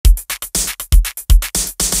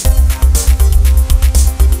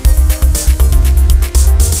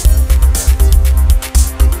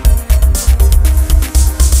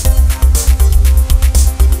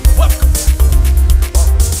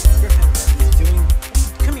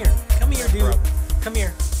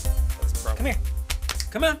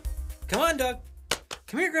Come on. Come on, dog.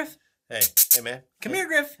 Come here, Griff. Hey, man. Come here,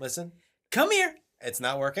 Griff. Listen, Come here. it's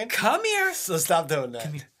not working. Come here. So stop doing that.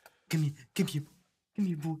 Come here. Come here. Come here. Come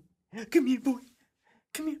here, boy. Come here, boy.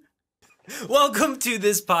 Come here. Welcome to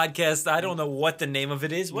this podcast. I don't know what the name of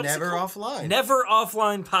it is. What is it Never called? offline. Never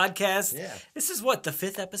Offline podcast. Yeah. This is what, the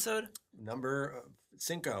 5th episode? Number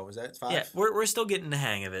cinco. Was that 5? Yeah, we're still getting the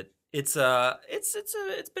hang of it. It's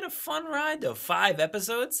been a fun ride though. 5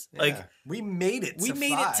 episodes. Yeah. Like we made it. we to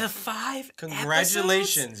made 5. it to 5.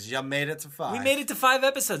 Congratulations, episodes? you made it to 5. We made it to 5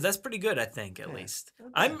 episodes. That's pretty good, I think, at least.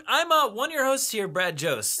 I'm one of your hosts here, Brad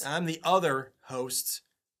Jost. I'm the other host,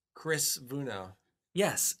 Chris Vuno.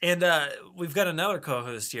 Yes, and we've got another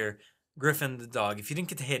co-host here, Griffin the dog. If you didn't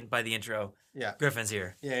get to hit by the intro, Yeah. Griffin's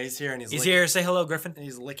here. Yeah, he's here and He's here. Say hello, Griffin.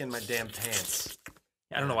 He's licking my damn pants.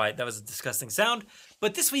 I don't know why that was a disgusting sound,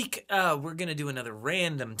 but this week we're gonna do another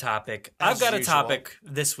random topic. As I've got usual. a topic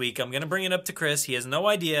this week. I'm gonna bring it up to Chris. He has no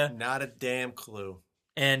idea, Not a damn clue.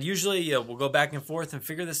 and usually we'll go back and forth and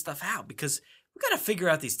figure this stuff out because we got to figure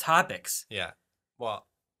out these topics. Yeah. Well,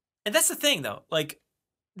 And that's the thing, though. Like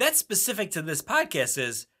that's specific to this podcast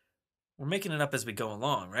is we're making it up as we go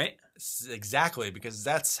along, right? exactly, because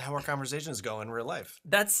that's how our conversations go in real life.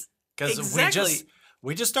 That's Because exactly.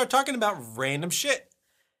 we just start talking about random shit.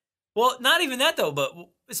 Well, not even that though, but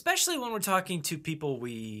especially when we're talking to people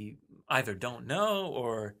we either don't know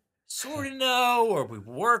or sort of know or we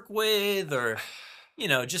work with or,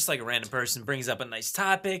 just like a random person brings up a nice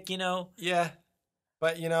topic, Yeah.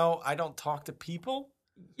 But I don't talk to people.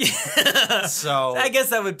 Yeah. So I guess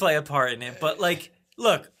that would play a part in it. But like,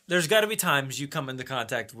 look, there's got to be times you come into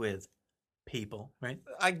contact with people, right?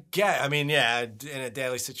 I mean, yeah, in a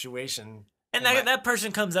daily situation. And that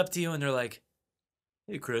person comes up to you and they're like,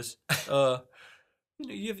 "Hey, Chris,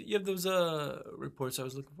 you have those reports I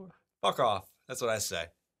was looking for." Fuck off. That's what I say.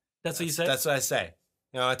 That's what you say. That's what I say.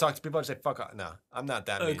 I talk to people, I say, fuck off. No, I'm not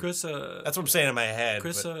that mean. Chris. That's what I'm saying in my head.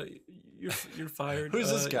 Chris, but you're fired. Who's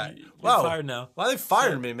this guy? You're Whoa. fired now. why they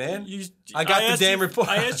fired me, man? I got the asked damn you- report.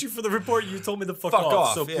 I asked you for the report. You told me to fuck Fuck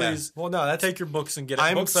off. So yeah. please Well, no, that's take your books and get it.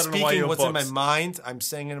 I'm Books, I don't know why you speaking have what's in my books. mind. I'm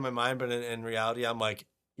saying it in my mind, but in reality, I'm like,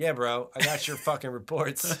 yeah, bro, I got your fucking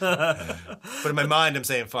reports. But in my mind, I'm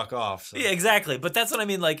saying fuck off. So. Yeah, exactly. But that's what I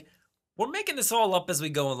mean. Like, we're making this all up as we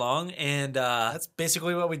go along, and That's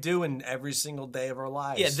basically what we do in every single day of our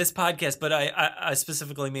lives. yeah, this podcast. But I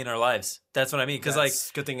specifically mean our lives. That's what I mean. Because like,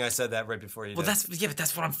 good thing I said that right before you well, did. but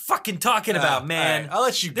that's what I'm fucking talking about, man. All right, I'll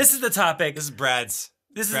let you. This is the topic. This is Brad's.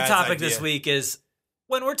 This is Brad's the topic this idea. week. Is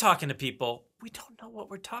when we're talking to people, we don't know what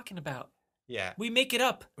we're talking about. Yeah, We make it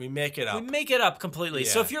up. we make it up. We make it up completely.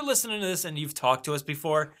 So Yeah. if you're listening to this and you've talked to us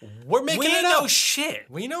before, We're making we it ain't up. no shit.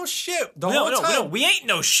 We know shit. The No, whole no, time. no, we ain't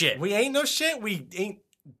no shit. We ain't no shit. We ain't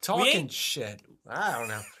talking ain't- shit. I don't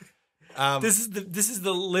know. This is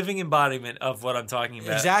the living embodiment of what I'm talking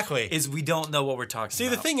about. Exactly. Is we don't know what we're talking See,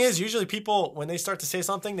 about. the thing is, usually people, when they start to say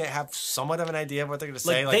something, they have somewhat of an idea of what they're going to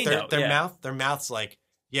say. Like, Like they know, their yeah. their mouth's like,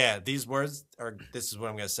 yeah, these words are. This is what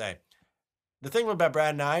I'm going to say. The thing about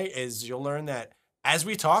Brad and I is, you'll learn that as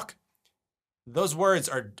we talk, those words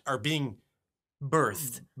are being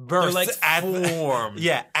birthed. birthed. They're like at formed.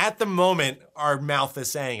 yeah, at the moment, our mouth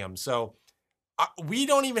is saying them. So we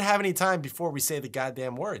don't even have any time before we say the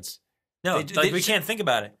goddamn words. No, They- we can't think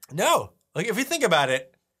about it. No, like if we think about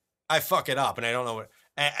it, I fuck it up, and I don't know what.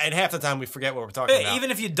 And half the time we forget what we're talking about.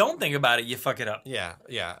 Even if you don't think about it, you fuck it up. Yeah.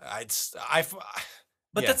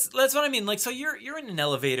 But yeah. that's what I mean. Like, so you're in an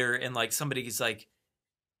elevator and like somebody's like,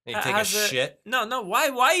 You take a how's it- shit. No, why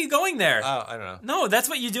are you going there? Oh, I don't know. No, that's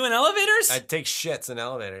what you do in elevators. I take shits in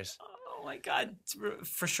elevators. Oh my god,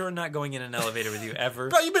 for sure not going in an elevator with you ever.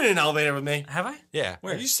 Bro, you've been in an elevator with me. Have I? Yeah.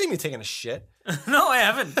 Where? You see me taking a shit. No, I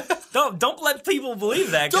haven't. Don't let people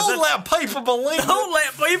believe that. 'Cause Don't let people believe. don't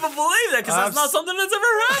let people believe that because that's not something that's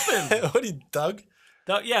ever happened. What are you, Doug?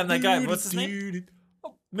 Yeah, and that guy. What's his name?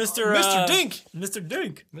 Mr. Mr. Dink. Mr.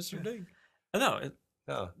 Dink. Mr. Dink. Oh, no,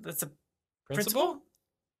 No. that's a Principal? principal.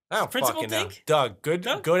 I don't Principal fucking know. Dink? Doug, good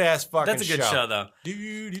ass fucking That's a good show, though.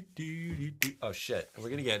 Oh shit. We're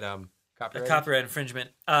gonna get A copyright. copyright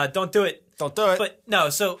infringement. Don't do it. Don't do it. But no,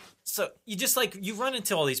 so you just like you run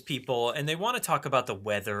into all these people and they want to talk about the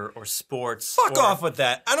weather or sports. Fuck or- off with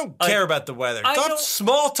that. I don't care about the weather. I Stop don't-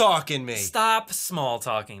 small talking me. Stop small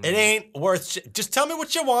talking. It ain't worth shit. Just tell me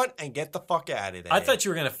what you want and get the fuck out of there. I thought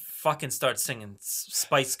you were gonna fucking start singing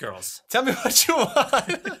Spice Girls. Tell me what you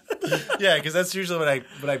want. Yeah, because that's usually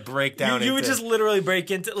what I break down. You would just literally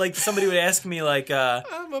break into like somebody would ask me like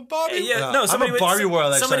I'm a Barbie. yeah, no, somebody I'm a Barbie would,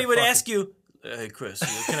 world. somebody would ask you hey Chris,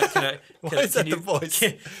 can Why is that the voice?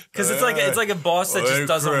 Because it's like a boss that Hey, just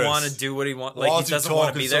doesn't Chris. want to do what he wants. Why Like is he doesn't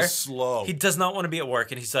want to be talking there. so slow? He does not want to be at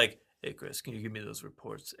work, and he's like, "Hey, Chris, can you give me those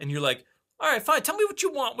reports?" And you're like, "All right, fine. Tell me what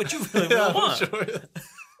you want. What you really Yeah, want." sure.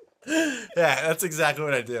 Yeah, that's exactly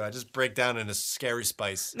what I do. I just break down in a scary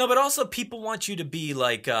spice. No, but also people want you to be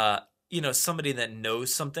like, somebody that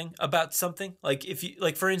knows something about something. Like if you,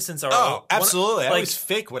 like for instance, Oh, absolutely. I like, always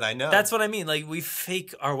fake what I know. that's what I mean. Like we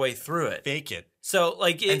fake our way through it. fake it. So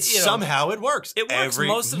like, And somehow it works. it works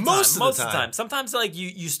most of the time. Most of the time. Sometimes like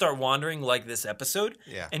you start wandering like this episode,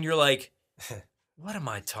 Yeah. and you're like, what am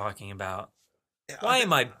I talking about? Why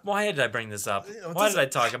did I bring this up? Yeah, Why did I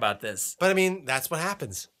talk about this? But I mean, that's what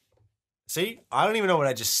happens. See, I don't even know what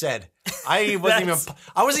I just said. I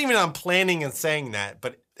wasn't even on planning and saying that,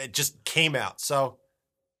 but it just came out. So,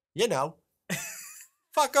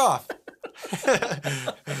 fuck off.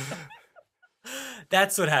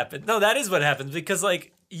 That's what happened. No, that is what happens because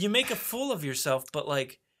like you make a fool of yourself, but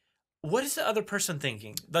like, what is the other person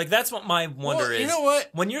thinking? Like that's what my wonder Well, is. you know what?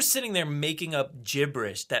 When you're sitting there making up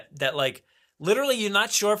gibberish that like literally you're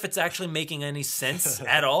not sure if it's actually making any sense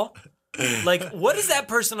at all. Like, what is that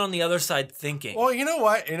person on the other side thinking? Well, you know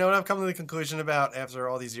what? You know what I've come to the conclusion about after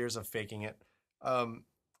all these years of faking it?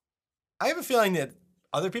 I have a feeling that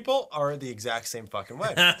other people are the exact same fucking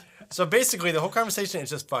way. So basically, the whole conversation is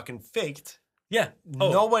just fucking faked. Yeah.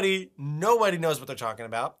 Oh. Nobody knows what they're talking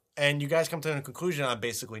about. And you guys come to a conclusion on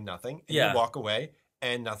basically nothing. And Yeah. you walk away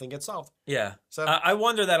and nothing gets solved. Yeah. So I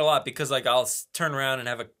wonder that a lot because like I'll turn around and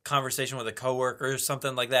have a conversation with a coworker or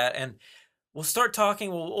something like that, and we'll start talking.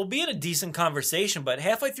 We'll be in a decent conversation, but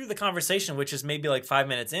halfway through the conversation, which is maybe like 5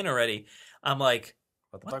 minutes in already, I'm like,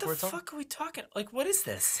 what the fuck are we talking? Like, what is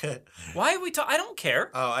this? Why are we talking? I don't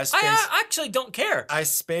care. Oh, I actually don't care. I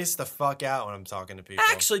space the fuck out when I'm talking to people.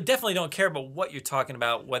 I actually definitely don't care about what you're talking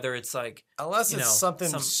about, whether it's like, Unless you it's know, something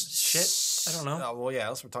some shit. I don't know. Oh, well, yeah,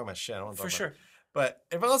 unless we're talking about shit. I don't want to for talk sure. about it.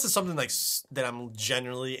 But unless it's something like that I'm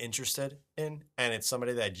genuinely interested in, and it's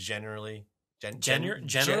somebody that I generally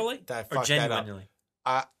Generally that I or fucked that up. genuinely?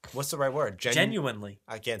 What's the right word? Genuinely.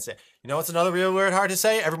 I can't say it. You know what's another real word hard to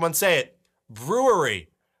say? Everyone say it. Brewery.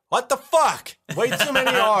 What the fuck? Way too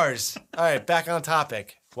many R's. All right, back on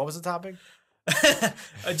topic. What was the topic?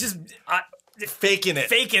 Faking it.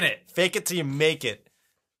 Faking it. Fake it till you make it.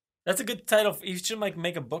 That's a good title. You should like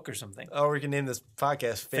make a book or something. Oh, we can name this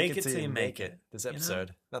podcast "Fake It Till You Make It." This You know?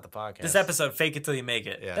 episode, not the podcast. This episode, fake it till you make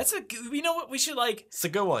it. Yeah. That's you know what? We should like, It's a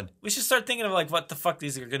good one. we should start thinking of like what the fuck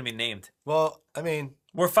these are going to be named. Well, I mean,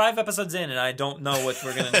 We're 5 episodes in and I don't know what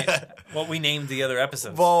we're going to name, what we named the other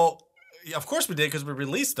episodes. well, of course we did because we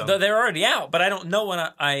released them. They're already out, but I don't know when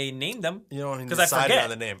I named them. You don't even 'Cause I decide forget. on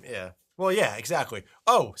the name. Yeah. Well, yeah, exactly.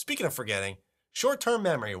 Oh, speaking of forgetting, short-term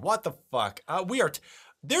memory. What the fuck?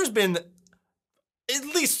 There's been at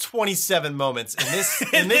least 27 moments in this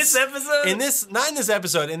In this episode? not in this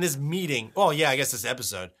episode, in this meeting. Well, yeah, I guess this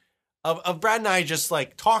episode of Brad and I just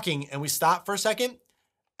like talking, and we stop for a second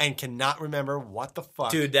and cannot remember what the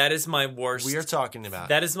fuck Dude, that is my worst. we are talking about.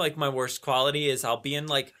 That is like my worst quality is I'll be in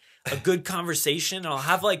like a good conversation and I'll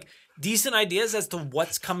have like decent ideas as to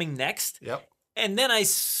what's coming next. Yep. And then I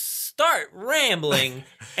start rambling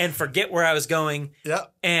and forget where I was going.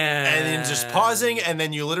 Yep. And And then just pausing, and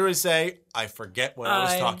then you literally say, "I forget what I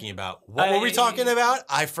was talking about. What were we talking about?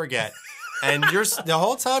 I forget." And the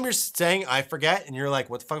whole time you're saying, "I forget," and you're like,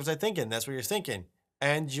 "What the fuck was I thinking?" That's what you're thinking,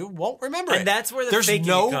 and you won't remember it. And that's where the There's faking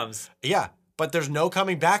no- comes. Yeah, but there's no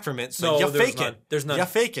coming back from it. So No, you there's fake none. it. There's none. You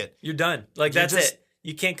fake it. You're done. Like You that's just- it.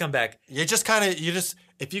 You can't come back. You just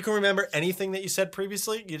if you can remember anything that you said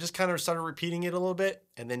previously, you just kind of started repeating it a little bit,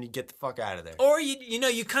 and then you get the fuck out of there. Or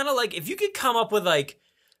you kind of like if you could come up with like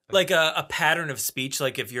a pattern of speech,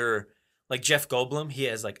 like if you're like Jeff Goldblum, he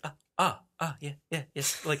has like yeah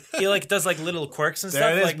yes, like he like does like little quirks and There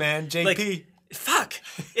stuff. it is, like, man. JP. like, fuck,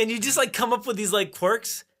 and you just like come up with these like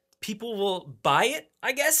quirks. People will buy it,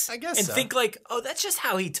 I guess. I guess and so. think like, oh, that's just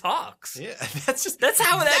how he talks. Yeah, That's how That's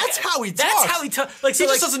how he talks. That's how he talks. Like he so,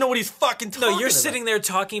 just like, doesn't know what he's fucking talking no, you're about. sitting there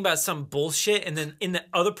talking about some bullshit, and then in the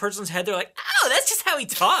other person's head, they're like, "Oh, that's just how he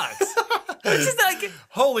talks." It's just like,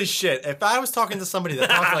 Holy shit! If I was talking to somebody that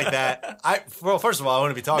talked like that, first of all, I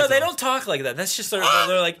wouldn't be talking. no, to they them. don't talk like that. That's just they're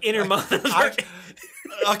like inner monologue.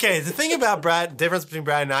 Okay, the thing about Brad, difference between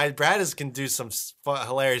Brad and I, can do some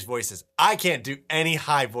hilarious voices. I can't do any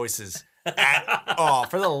high voices at all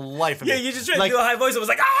for the life of Yeah, me. you just tried Like, to do a high voice. I was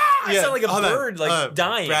like, ah! I sound like a hold on. bird, like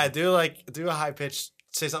dying. Brad, do a high pitch.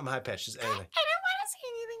 Say something high pitched. Just anything. I don't want to say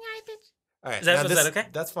anything high pitched. All right, Is that, now was this- that okay?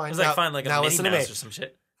 That's fine. It was like Now- fine, like a now Minnie listen to me. Mouse or some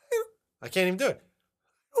shit. I can't even do it.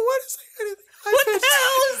 What is anything high What the pitched?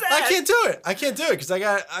 hell is that? I can't do it. I can't do it because I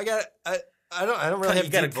got I don't really have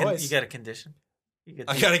a deep voice. You got a condition.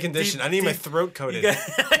 I got a condition. I need my throat coated.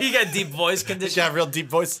 You got deep voice condition. You got a real deep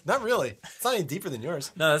voice. Not really. It's not any deeper than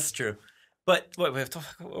yours. No, that's true. But what were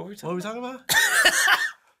we talking about?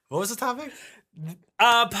 What was the topic?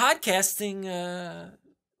 Podcasting.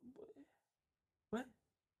 What?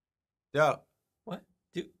 Yeah. What?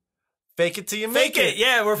 Fake it till you make it.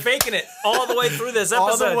 Yeah, we're faking it all the way through this episode.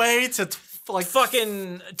 All the way to like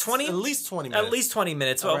fucking 20. At least 20 minutes. At least 20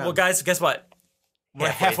 minutes. Well, guys, guess what? We're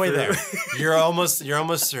halfway there. You're almost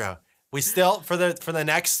through. We still for the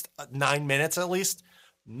next 9 minutes at least.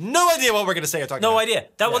 No idea what we're gonna say or talk about. No idea.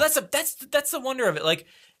 Well, that's the wonder of it. Like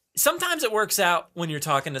sometimes it works out when you're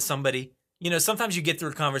talking to somebody. You know, sometimes you get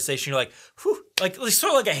through a conversation. You're like, whew, like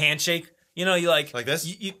sort of like a handshake. You know, you like this.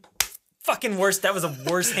 You fucking worst. That was a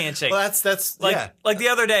worst handshake. Well, that's like, yeah. Like the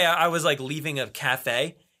other day, I was like leaving a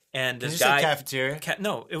cafe. And this Did you guy, say cafeteria?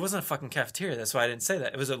 No, it wasn't a fucking cafeteria. That's why I didn't say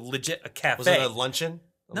that. It was a cafe. Was it a luncheon?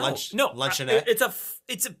 No, Luncheonette?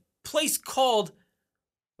 It's a place called.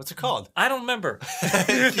 What's it called? I don't remember.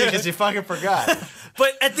 Because you fucking forgot.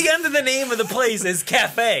 But at the end of the name of the place is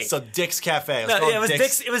cafe. So Dick's Cafe. It was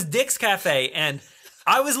Dick's. It was Dick's Cafe, and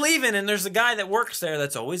I was leaving, and there's a guy that works there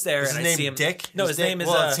that's always there. Is and his I name see him. Dick? No, his name is.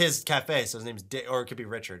 Well, it's his cafe, so his name's Dick, or it could be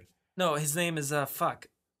Richard. No, his name is fuck.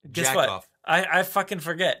 Guess Jack what? Off. I fucking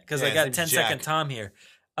forget because I got 10-second Tom here.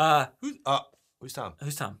 Who's Tom?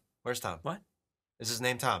 Who's Tom? Where's Tom? What? Is his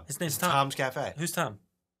name Tom? His name's Tom. Tom's Cafe. Who's Tom?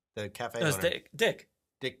 The cafe No, it's owner. Dick.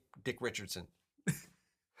 Richardson.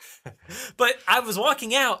 But I was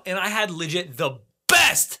walking out and I had legit the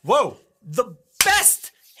best. Whoa. The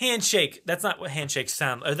best handshake. That's not what handshakes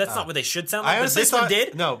sound. Or that's not what they should sound like. But this one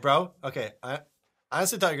did. No, bro. Okay. I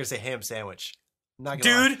honestly thought you were gonna say ham sandwich. Not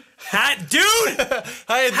gonna lie.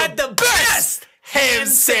 I had the best ham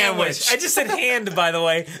sandwich. I just said hand, by the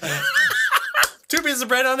way. 2 pieces of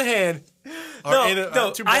bread on the hand.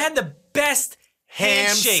 No, I had the best ham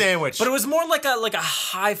handshake, sandwich. But it was more like a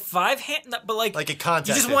high five hand, but like a contest.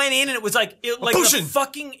 You just went in and it was like a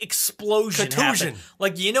fucking explosion. Contusion. Happened.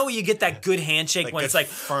 Like you get that good handshake when it's like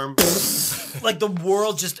firm. Like the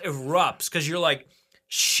world just erupts because you're like,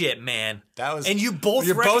 shit, man. That was, and you both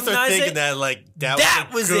are thinking it, that like that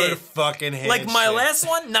was a good fucking handshake. Like my last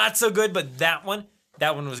one, not so good, but that one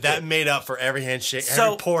was good. That made up for every handshake,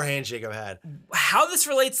 every poor handshake I've had. How this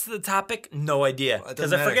relates to the topic, no idea.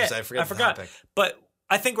 Because I forgot. But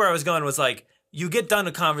I think where I was going was like, you get done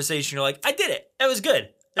a conversation, you're like, I did it. That was good.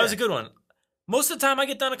 That was a good one. Most of the time I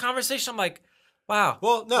get done a conversation, I'm like, wow.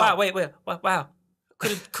 Well, no. Wow, wait. Wow.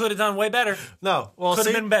 Could have done way better. No. Well, could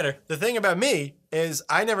have been better. The thing about me is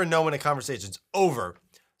I never know when a conversation's over.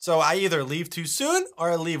 So I either leave too soon or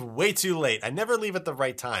I leave way too late. I never leave at the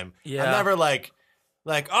right time. Yeah. I'm never like,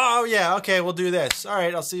 oh yeah, okay, we'll do this. All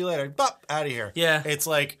right, I'll see you later. Bop, out of here. Yeah. It's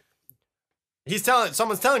like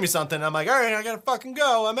someone's telling me something. I'm like, all right, I gotta fucking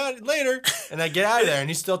go. I'm out later, and I get out of there, and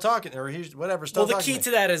he's still talking, or he's whatever. Still well, the key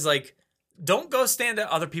to that is like, don't go stand at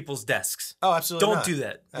other people's desks. Oh, absolutely. Don't not. do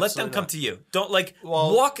that. Absolutely Let them come not. to you. Don't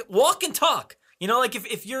walk and talk. You know, like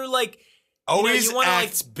if you're like. Always you wanna,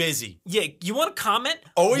 act busy. Yeah, you want to comment?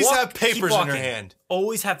 Always have papers in your hand.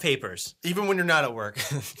 Always have papers. Even when you're not at work.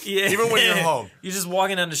 Yeah. Even when you're home. You're just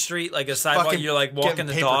walking down the street like a sidewalk. Fucking you're like walking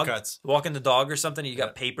the paper dog. cuts. Walking the dog or something. You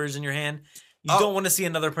got papers in your hand. You don't want to see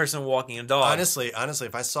another person walking a dog. Honestly,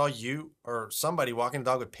 if I saw you or somebody walking a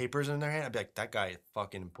dog with papers in their hand, I'd be like, that guy is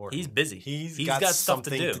fucking important. He's busy. He's got stuff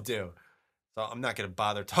something to do. So I'm not going to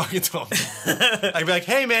bother talking to him. I'd be like,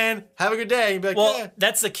 hey, man, have a good day. He'd be like, well, yeah.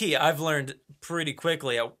 That's the key. I've learned pretty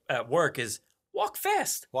quickly at work is walk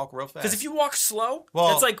fast. Walk real fast. Because if you walk slow,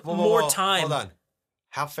 that's like more time. Hold on.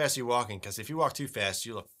 How fast are you walking? Because if you walk too fast,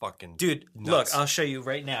 you look fucking Dude, nuts. Look, I'll show you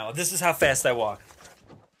right now. This is how fast I walk.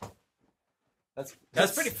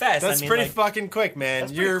 That's pretty fast. That's pretty fucking quick, man.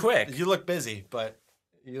 That's pretty quick. You look busy, but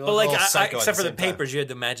you look but like, a little psycho except for the same time. papers, you had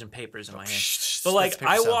to imagine papers in my hand. But like,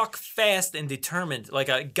 I walk fast and determined. Like,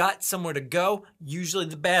 I got somewhere to go. Usually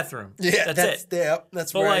the bathroom. Yeah, that's it. Yeah,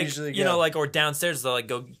 that's where I usually go. You know, like, or downstairs, they'll like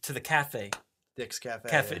go to the cafe. Dick's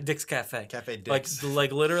Cafe. Dick's Cafe. Cafe Dick's.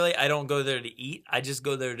 Like literally, I don't go there to eat. I just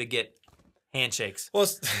go there to get handshakes. Well,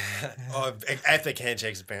 epic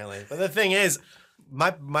handshakes apparently. But the thing is,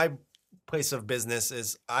 my place of business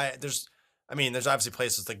is there's obviously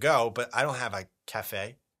places to go, but I don't have a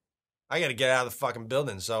cafe. I got to get out of the fucking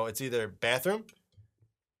building, so it's either bathroom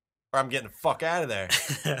or I'm getting the fuck out of there.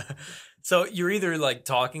 So you're either like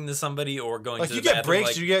talking to somebody or going to the bathroom. You get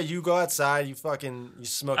breaks. Like, you go outside. You smoke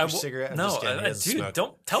your cigarette. No, dude,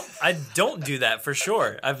 I don't do that for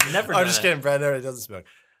sure. I've never. I'm just kidding. Brad never doesn't smoke.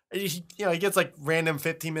 He gets like random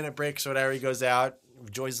 15-minute breaks or whatever. He goes out,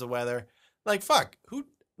 enjoys the weather. Like fuck,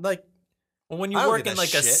 Well, when you I don't work get in that like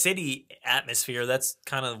a shit. city atmosphere, that's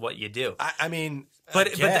kind of what you do. I mean, But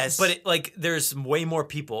I guess. like there's way more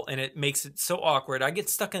people, and it makes it so awkward. I get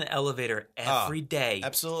stuck in the elevator every day,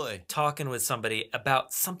 absolutely. talking with somebody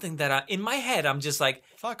about something that in my head I'm just like,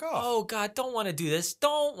 Fuck off. oh God, don't want to do this.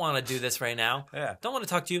 Don't want to do this right now. Yeah. Don't want to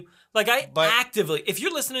talk to you. Like actively, if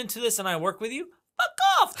you're listening to this and I work with you, fuck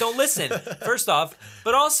off. Don't listen. First off,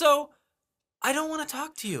 but also, I don't want to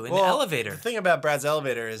talk to you in the elevator. The thing about Brad's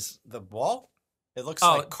elevator is the wall. It looks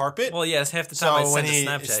like carpet. Well, yes, half the time so when he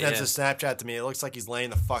Snapchat. sends a Snapchat to me, it looks like he's laying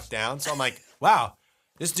the fuck down. So I'm like, wow,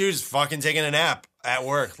 this dude's fucking taking a nap at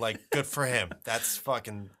work. Like, good for him. That's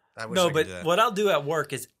fucking. I wish I could do that. What I'll do at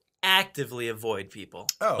work is actively avoid people.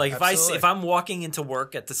 Oh, like absolutely. if I'm walking into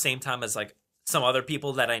work at the same time as like some other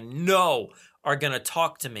people that I know are gonna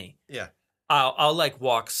talk to me. Yeah. I'll like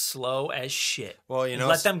walk slow as shit. Well, you know,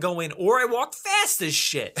 let them go in, or I walk fast as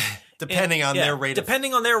shit. Depending on their rate.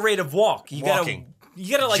 Depending on their rate of walk, you walking.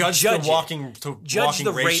 gotta like judge the walking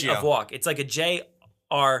the ratio. rate of walk. It's like a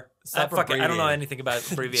JR. Fuck it, I don't know anything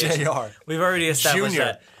about abbreviation. JR. We've already established Junior.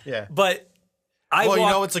 that. Yeah. But I walk you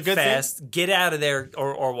know what's a good fast, thing? get out of there,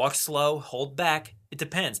 or walk slow, hold back. It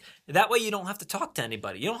depends. That way you don't have to talk to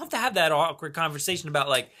anybody. You don't have to have that awkward conversation about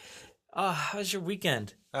like, how's your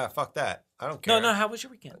weekend? Fuck that. I don't care. No, how was your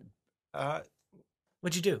weekend?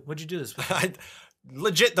 What'd you do this weekend? I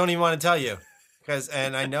legit don't even want to tell you.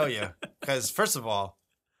 And I know you. Because, first of all,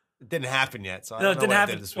 it didn't happen yet. So I don't know what I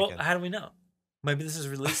did this weekend. Well, how do we know? Maybe this is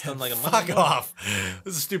released on like a Monday. Fuck morning. off.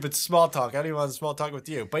 This is stupid small talk. I don't even want to small talk with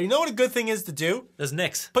you. But you know what a good thing is to do? Those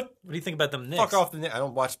Knicks. But what do you think about them Knicks? Fuck off the Knicks. I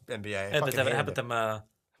don't watch NBA. How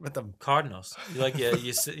about them Cardinals? You like you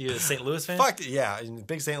a St. Louis fan? Fuck yeah. I'm a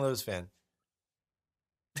big St. Louis fan.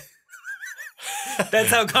 That's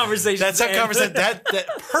how conversations that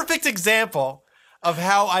perfect example of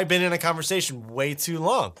how I've been in a conversation way too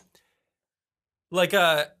long. Like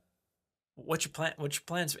what's your plan? What's your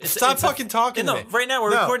plans? Stop fucking talking to me. Right now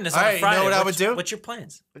we're recording this on a Friday. You know what I would do? What's your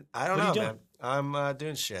plans? I don't know, man. I'm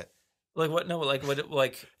doing shit. Like what? No, like what?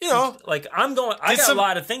 Like you know, like I'm going. I got a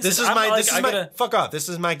lot of things. This is my fuck off. This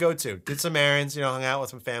is my go-to. Did some errands, hung out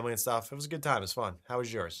with some family and stuff. It was a good time. It was fun. How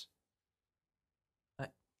was yours?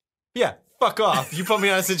 Yeah, fuck off. You put me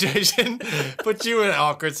on a situation, put you in an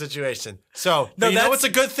awkward situation. So, you know what's a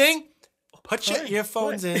good thing? Put your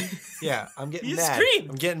earphones in. Yeah, I'm getting mad. Scream.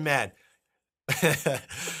 I'm getting mad.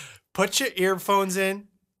 Put your earphones in,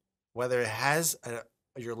 whether it has,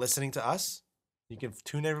 you're listening to us, you can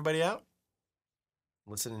tune everybody out,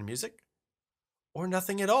 listen to music, or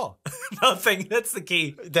nothing at all. Nothing. That's the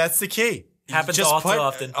key. That's the key. Happens too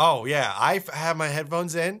often. Oh, yeah. I have my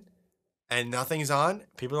headphones in and nothing's on.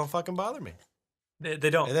 People don't fucking bother me. They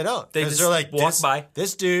don't. They don't. They just they're like, walk by.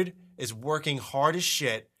 This dude is working hard as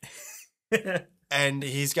shit. And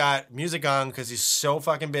he's got music on because he's so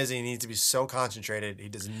fucking busy. He needs to be so concentrated. He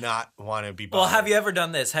does not want to be bothered. Well, have you ever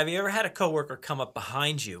done this? Have you ever had a coworker come up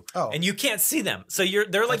behind you and you can't see them? So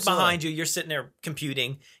they're like behind you. You're sitting there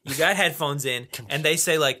computing. You got headphones in, and they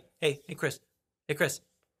say like, "Hey, Chris, hey, Chris,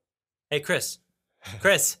 hey, Chris,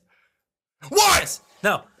 Chris." What? Chris.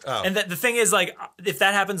 No. Oh. And the thing is, like, if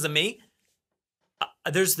that happens to me,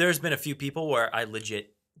 there's been a few people where I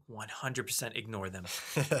legit 100% ignore them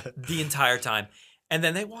the entire time, and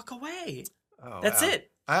then they walk away. Oh, that's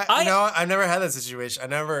it. I've never had that situation.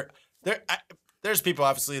 There's people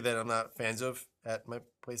obviously that I'm not fans of at my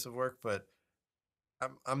place of work, but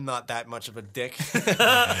I'm not that much of a dick.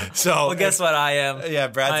 So well, guess what? I am. Yeah,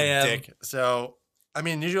 Brad's a dick. So I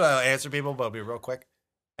mean, usually I'll answer people, but it'll be real quick,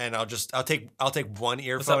 and I'll take one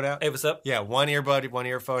earphone out. Hey, what's up? Yeah, one earbud, one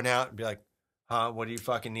earphone out, and be like, what do you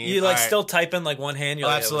fucking need? You like still typing like one hand? You're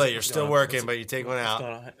like, absolutely. You're still working, but you take one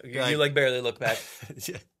out. You like barely look back.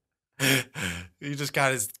 You just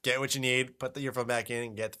kind of get what you need, put the earphone back in,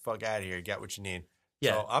 and get the fuck out of here. Get what you need.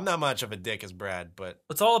 Yeah. So I'm not much of a dick as Brad, but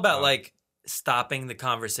it's all about like stopping the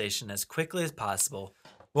conversation as quickly as possible.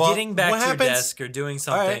 Well, getting back to your desk or doing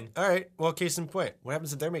something. All right. Well, case in point, what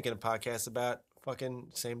happens if they're making a podcast about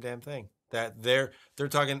fucking same damn thing? That they're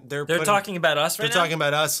talking about us right now? They're talking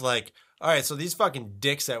about us like, all right, so these fucking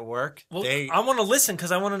dicks at work, well, I want to listen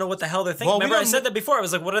because I want to know what the hell they're thinking. Remember I said that before. I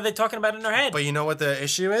was like, what are they talking about in their head? But you know what the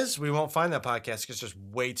issue is? We won't find that podcast because there's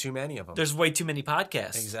way too many of them. There's way too many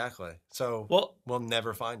podcasts. Exactly. So we'll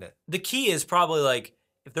never find it. The key is probably like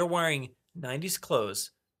if they're wearing 90s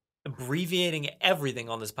clothes, abbreviating everything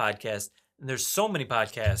on this podcast, and there's so many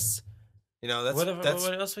podcasts. You know, what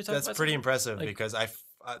else we talk about? That's pretty impressive because I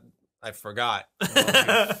forgot what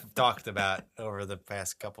we've talked about over the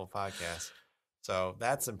past couple of podcasts. So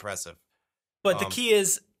that's impressive. But the key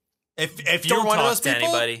is if you're one of those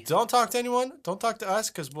people, don't talk to anyone. Don't talk to us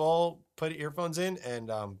because we'll put earphones in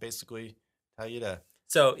and basically tell you to.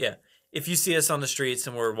 So yeah, if you see us on the streets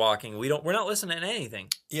and we're walking, we're not listening to anything.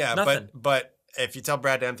 Yeah, Nothing. but if you tell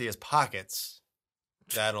Brad to empty his pockets,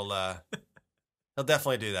 that'll he'll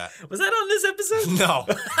definitely do that. Was that on this episode? No,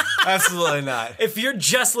 absolutely not. If you're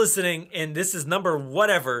just listening and this is number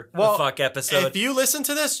whatever the fuck episode, if you listen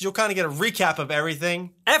to this, you'll kind of get a recap of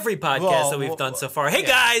everything. Every podcast that we've done so far. Hey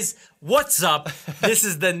guys, what's up? This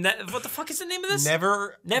is the what the fuck is the name of this?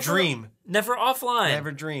 Never dream. Never offline.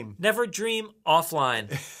 Never dream. Never dream offline.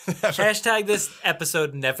 Hashtag this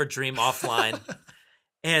episode never dream offline.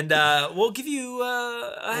 And we'll give you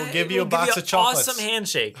a box of chocolates. Awesome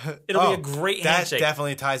handshake. It'll be a great handshake. That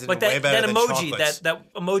definitely ties in like way better that than emoji, chocolates.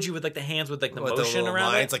 that emoji with like the hands with like the With motion the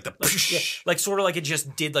around lines, it. like the like sort of like it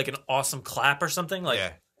just did like an awesome clap or something. Like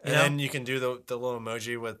yeah. And then you can do the little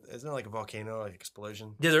emoji with, isn't it like a volcano, like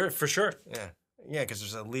explosion? Yeah, there for sure. Yeah. Yeah, because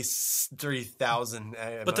there's at least 3,000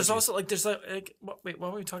 But there's also there's wait, why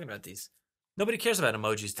are we talking about these? Nobody cares about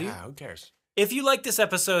emojis, do you? Yeah, who cares? If you like this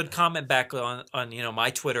episode, comment back on my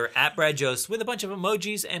Twitter at Brad Jost with a bunch of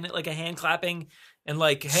emojis and like a hand clapping and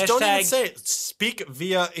like hashtag. Don't even say it. Speak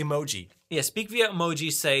via emoji. Yeah, speak via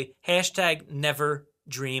emoji. Say hashtag never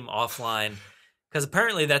dream offline. Because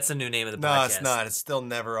apparently that's the new name of the podcast. No, it's not. It's still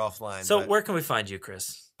never offline. So where can we find you,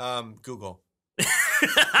 Chris? Google.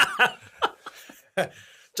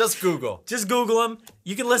 Just Google. Just Google them.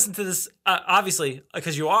 You can listen to this, obviously,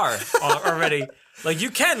 because you are already. Like, you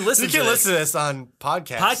can listen to this. You can listen to this on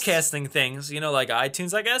podcasts. Podcasting things, like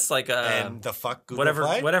iTunes, I guess. Like, and the fuck Google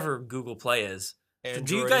Play? Whatever Google Play is. Android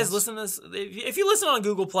Do you guys listen to this? If you listen on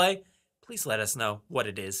Google Play, please let us know what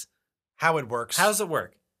it is. How it works. How does it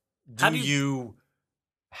work? How do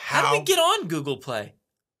we get on Google Play?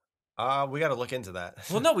 We got to look into that.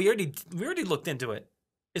 Well, no, we already looked into it.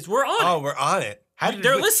 We're on it. Oh, we're on it.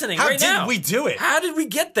 They're listening right now. How did we do it? How did we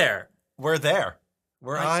get there? We're there.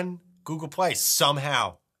 We're on Google Play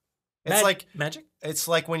somehow. It's like magic. It's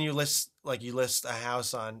like when you list a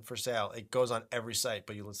house on for sale. It goes on every site,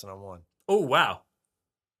 but you list it on one. Oh wow.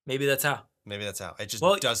 Maybe that's how. It just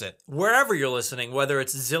does it. Wherever you're listening, whether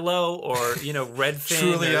it's Zillow or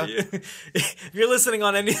Redfin, Trulia. If you're listening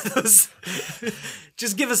on any of those,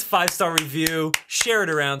 just give us a 5-star review, share it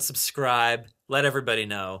around, subscribe, let everybody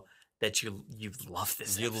know that you love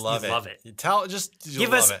this. You love it. You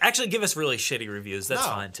give us actually give us really shitty reviews. That's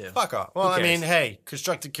fine too. Fuck off. Well, I mean, hey,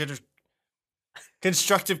 constructive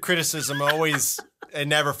criticism always it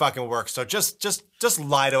never fucking works. So just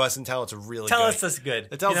lie to us and tell us it's really tell good. us that's good.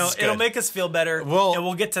 Tell us it's good. It'll make us feel better. And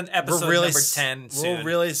we'll get to episode number 10 soon. We're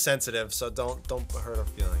really sensitive, so don't hurt our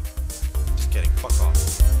feelings. Just kidding. Fuck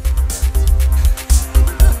off.